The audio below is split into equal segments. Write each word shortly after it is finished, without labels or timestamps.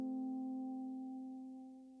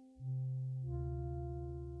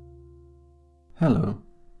Hello,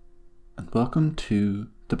 and welcome to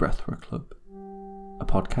the Breathwork Club, a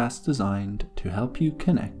podcast designed to help you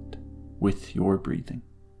connect with your breathing.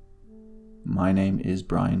 My name is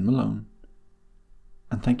Brian Malone,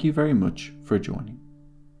 and thank you very much for joining.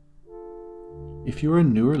 If you're a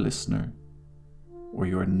newer listener, or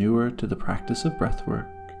you are newer to the practice of breathwork,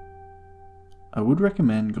 I would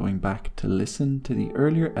recommend going back to listen to the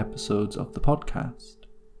earlier episodes of the podcast,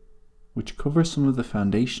 which cover some of the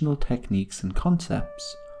foundational techniques and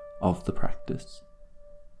concepts of the practice.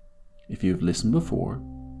 If you've listened before,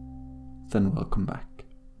 then welcome back.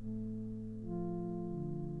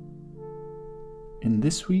 In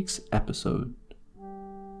this week's episode,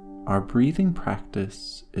 our breathing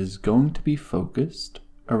practice is going to be focused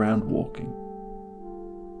around walking.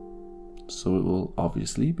 So it will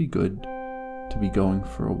obviously be good to be going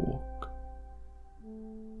for a walk.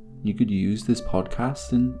 You could use this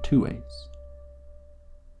podcast in two ways.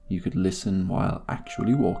 You could listen while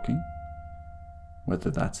actually walking,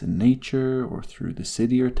 whether that's in nature or through the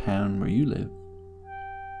city or town where you live.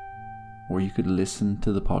 Or you could listen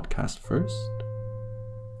to the podcast first,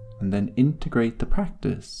 and then integrate the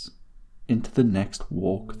practice into the next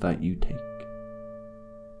walk that you take.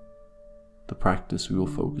 The practice we will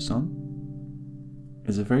focus on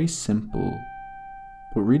is a very simple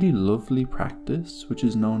but really lovely practice which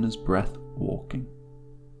is known as breath walking.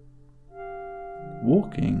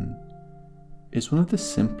 Walking is one of the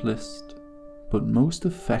simplest but most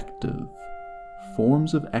effective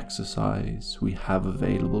forms of exercise we have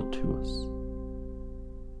available to us,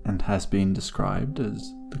 and has been described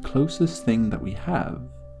as the closest thing that we have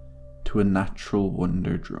to a natural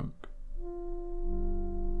wonder drug.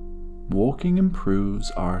 Walking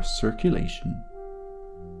improves our circulation,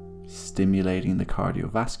 stimulating the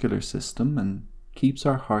cardiovascular system, and keeps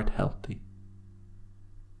our heart healthy.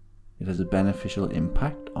 It has a beneficial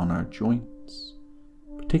impact on our joints,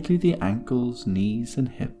 particularly the ankles, knees, and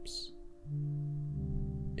hips.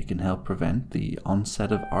 It can help prevent the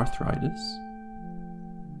onset of arthritis,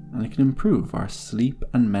 and it can improve our sleep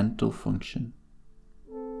and mental function.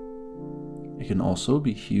 It can also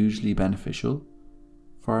be hugely beneficial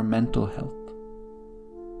for our mental health.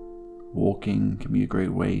 Walking can be a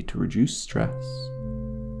great way to reduce stress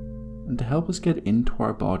and to help us get into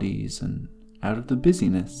our bodies and out of the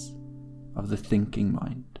busyness of the thinking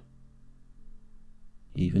mind.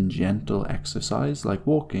 Even gentle exercise like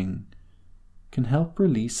walking can help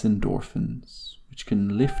release endorphins, which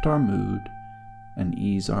can lift our mood and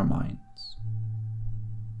ease our minds.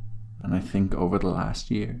 And I think over the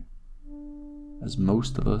last year, as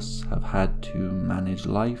most of us have had to manage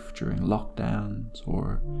life during lockdowns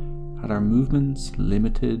or had our movements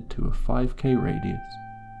limited to a 5k radius,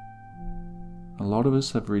 a lot of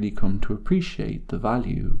us have really come to appreciate the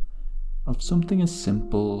value of something as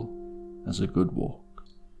simple as a good walk.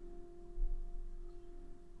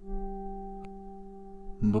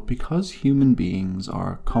 But because human beings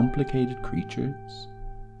are complicated creatures,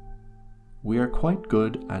 we are quite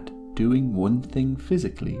good at doing one thing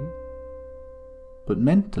physically, but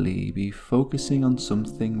mentally be focusing on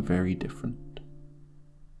something very different.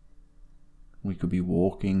 We could be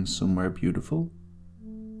walking somewhere beautiful,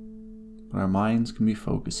 but our minds can be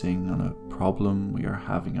focusing on a problem we are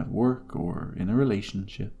having at work or in a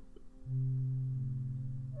relationship.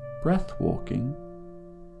 Breath walking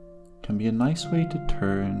can be a nice way to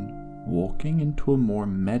turn walking into a more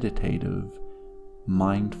meditative,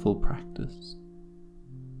 mindful practice.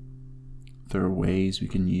 There are ways we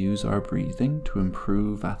can use our breathing to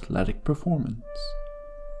improve athletic performance,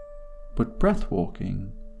 but breath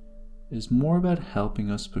walking is more about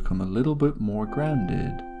helping us become a little bit more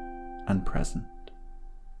grounded and present.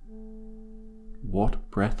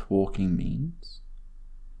 What breath walking means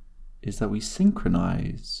is that we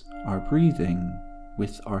synchronize our breathing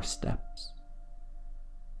with our steps.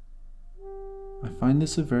 I find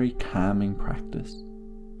this a very calming practice.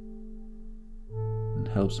 It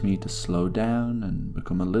helps me to slow down and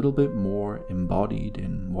become a little bit more embodied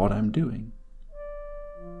in what I'm doing.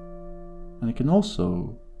 And it can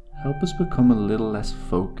also help us become a little less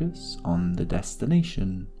focused on the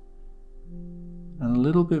destination and a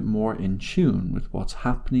little bit more in tune with what's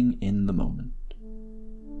happening in the moment,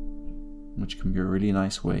 which can be a really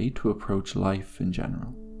nice way to approach life in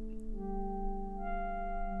general.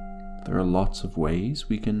 There are lots of ways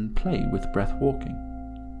we can play with breath walking.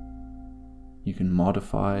 You can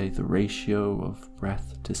modify the ratio of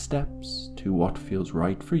breath to steps to what feels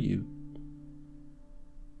right for you.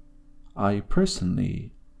 I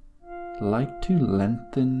personally like to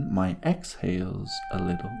lengthen my exhales a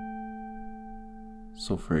little.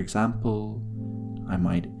 So for example, I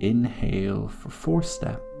might inhale for 4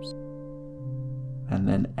 steps and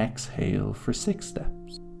then exhale for 6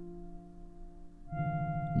 steps.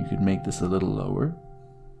 You could make this a little lower,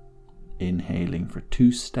 inhaling for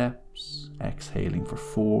 2 steps, exhaling for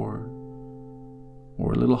 4,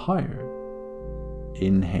 or a little higher,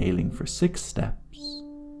 inhaling for 6 steps,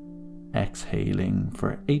 exhaling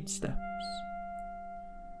for 8 steps.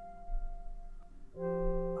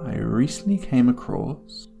 I recently came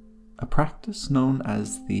across a practice known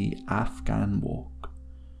as the Afghan walk,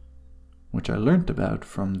 which I learnt about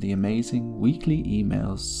from the amazing weekly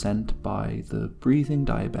emails sent by the Breathing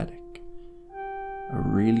Diabetic, a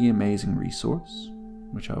really amazing resource,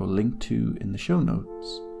 which I will link to in the show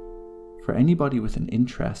notes, for anybody with an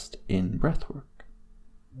interest in breathwork.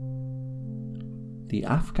 The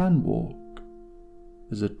Afghan walk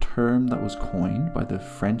is a term that was coined by the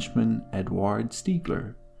Frenchman Edouard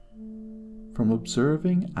Stiegler from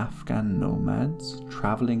observing Afghan nomads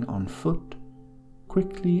traveling on foot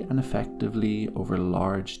quickly and effectively over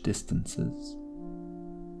large distances.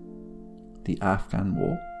 The Afghan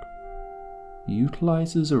walk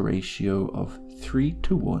utilizes a ratio of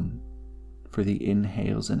 3:1 for the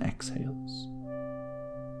inhales and exhales,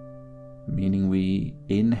 meaning we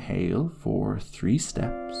inhale for 3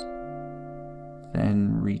 steps,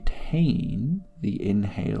 then retain the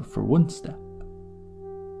inhale for 1 step,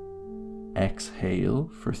 exhale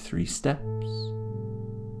for 3 steps,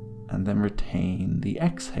 and then retain the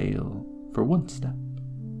exhale for 1 step.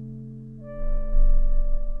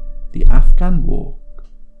 The Afghan walk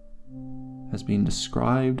has been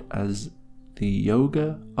described as the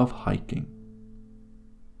yoga of hiking,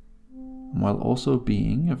 while also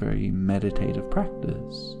being a very meditative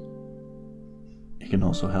practice. It can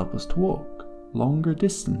also help us to walk longer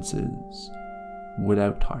distances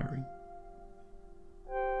without tiring.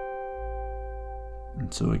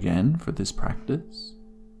 And so again, for this practice,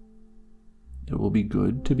 it will be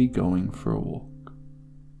good to be going for a walk.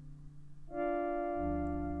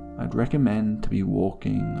 I'd recommend to be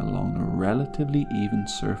walking along a relatively even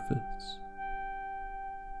surface,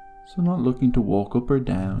 so not looking to walk up or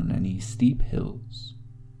down any steep hills.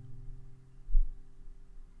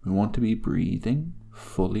 We want to be breathing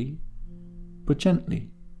fully but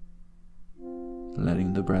gently,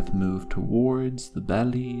 letting the breath move towards the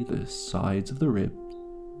belly, the sides of the ribs,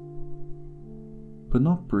 but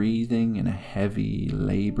not breathing in a heavy,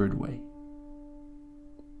 labored way.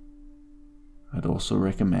 I'd also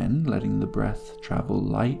recommend letting the breath travel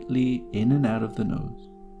lightly in and out of the nose,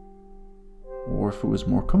 or if it was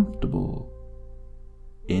more comfortable,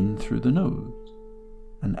 in through the nose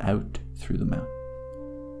and out through the mouth.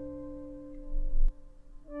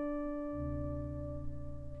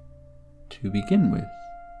 To begin with,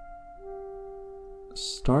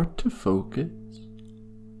 start to focus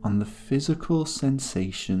on the physical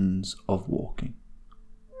sensations of walking.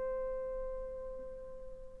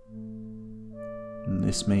 And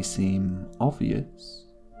this may seem obvious,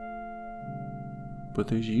 but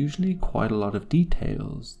there's usually quite a lot of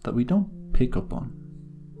details that we don't pick up on.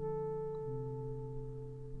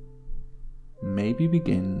 Maybe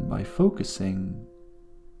begin by focusing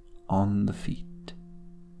on the feet.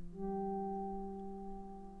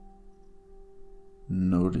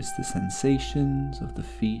 Notice the sensations of the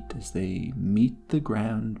feet as they meet the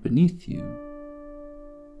ground beneath you.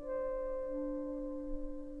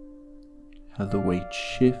 How the weight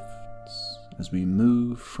shifts as we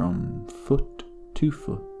move from foot to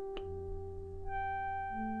foot.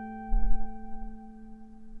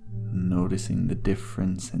 Noticing the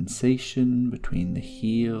different sensation between the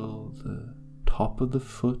heel, the top of the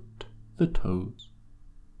foot, the toes.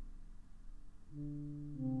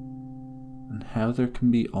 And how there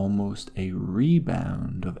can be almost a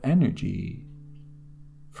rebound of energy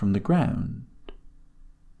from the ground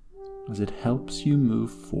as it helps you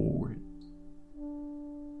move forward.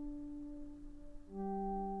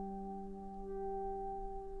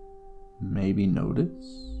 Maybe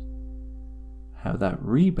notice how that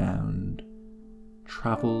rebound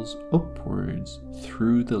travels upwards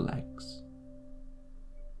through the legs,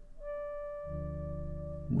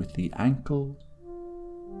 with the ankles,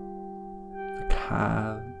 the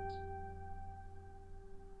calves,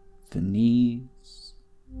 the knees,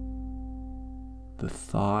 the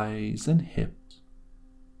thighs and hips,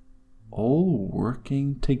 all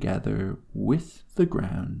working together with the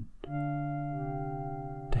ground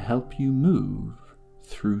to help you move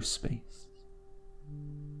through space.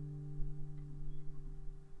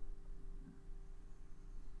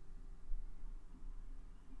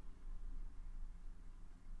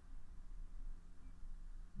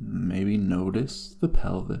 Maybe notice the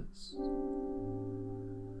pelvis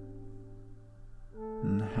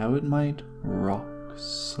and how it might rock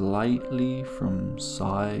slightly from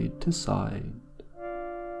side to side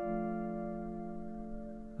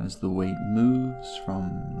as the weight moves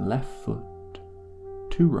from left foot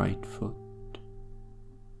to right foot.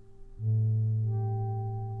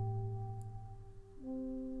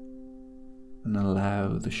 And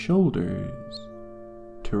allow the shoulders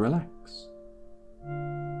to relax.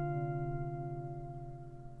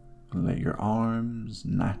 And let your arms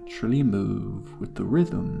naturally move with the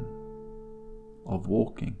rhythm of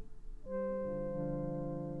walking.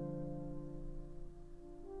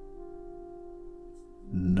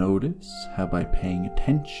 Notice how by paying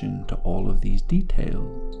attention to all of these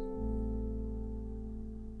details,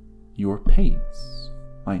 your pace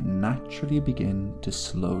might naturally begin to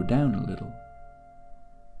slow down a little.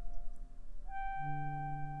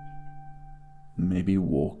 Maybe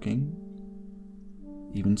walking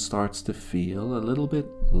even starts to feel a little bit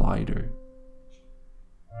lighter.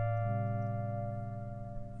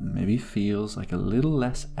 Maybe feels like a little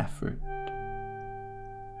less effort.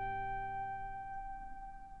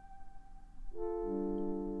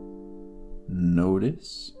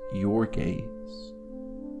 Notice your gaze.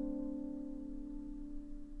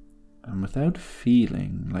 And without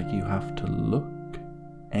feeling like you have to look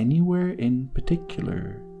anywhere in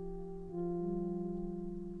particular,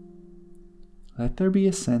 let there be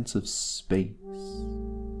a sense of space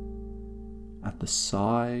at the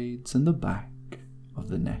sides and the back of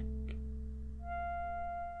the neck.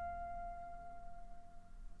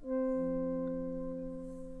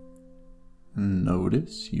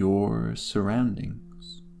 Notice your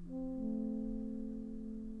surroundings,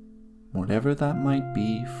 whatever that might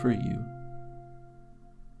be for you.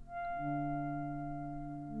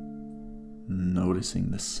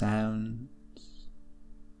 Noticing the sounds,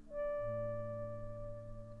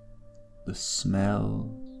 the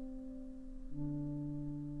smells,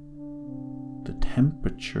 the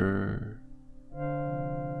temperature,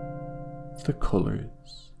 the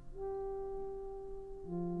colors.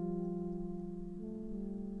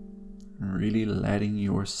 Really letting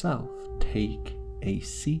yourself take a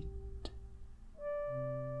seat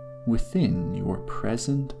within your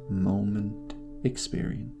present moment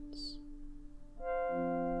experience.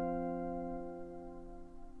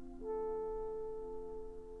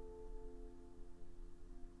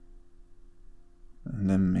 And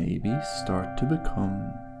then maybe start to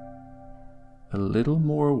become a little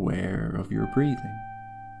more aware of your breathing.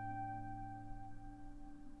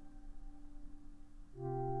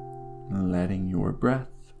 Letting your breath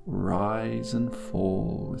rise and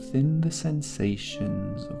fall within the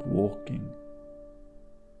sensations of walking.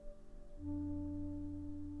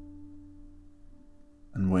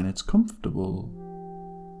 And when it's comfortable,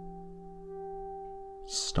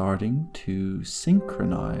 starting to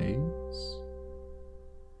synchronize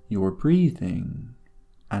your breathing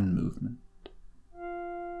and movement.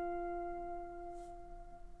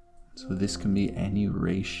 So this can be any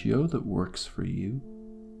ratio that works for you,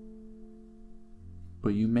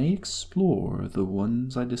 but you may explore the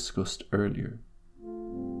ones I discussed earlier.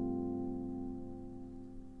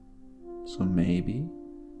 So maybe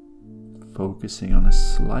focusing on a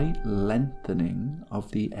slight lengthening of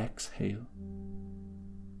the exhale.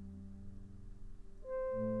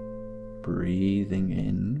 Breathing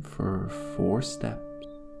in for 4 steps.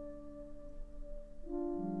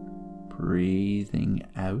 Breathing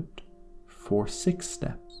out for 6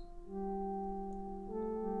 steps.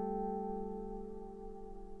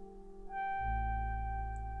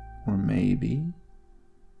 Or maybe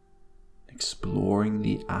exploring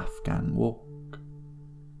the Afghan walk.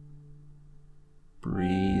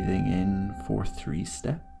 Breathing in for 3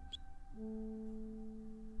 steps.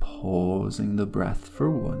 Pausing the breath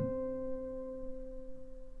for 1.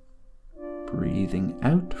 Breathing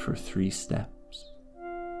out for 3 steps.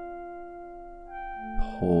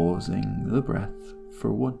 Pausing the breath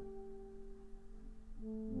for 1.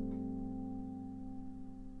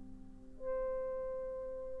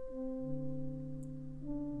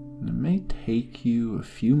 It may take you a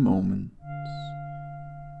few moments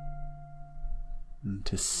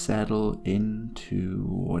to settle into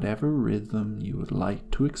whatever rhythm you would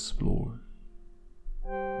like to explore.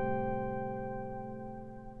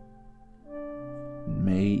 It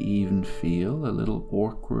may even feel a little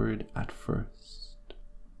awkward at first.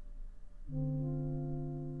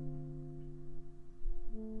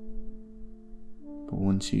 But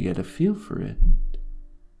once you get a feel for it,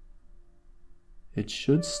 it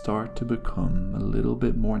should start to become a little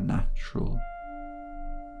bit more natural,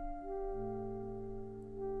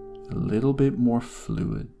 a little bit more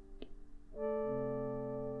fluid.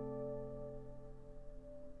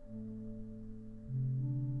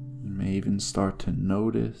 You may even start to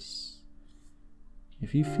notice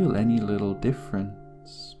if you feel any little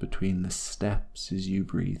difference between the steps as you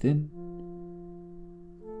breathe in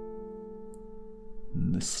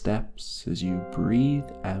and the steps as you breathe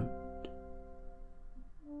out.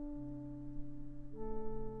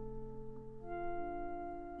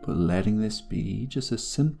 But letting this be just a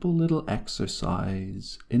simple little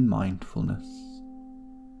exercise in mindfulness.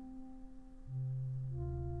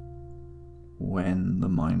 When the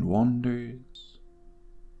mind wanders,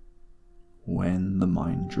 when the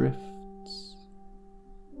mind drifts,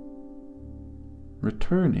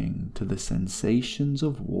 returning to the sensations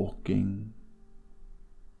of walking,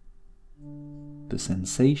 the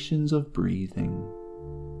sensations of breathing,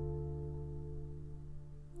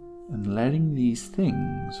 and letting these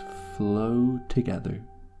things flow together,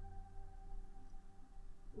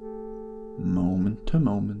 moment to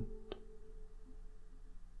moment,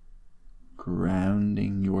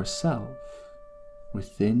 grounding yourself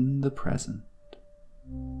within the present.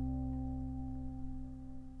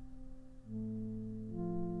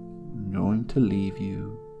 I'm going to leave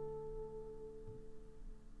you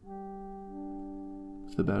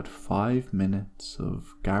with about 5 minutes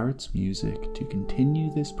of Garrett's music to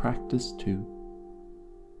continue this practice to.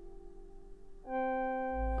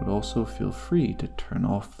 But also feel free to turn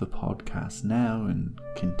off the podcast now and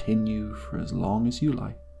continue for as long as you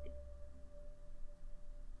like.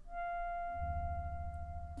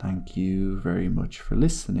 Thank you very much for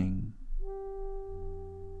listening.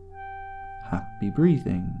 Happy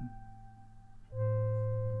breathing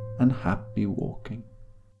and happy walking.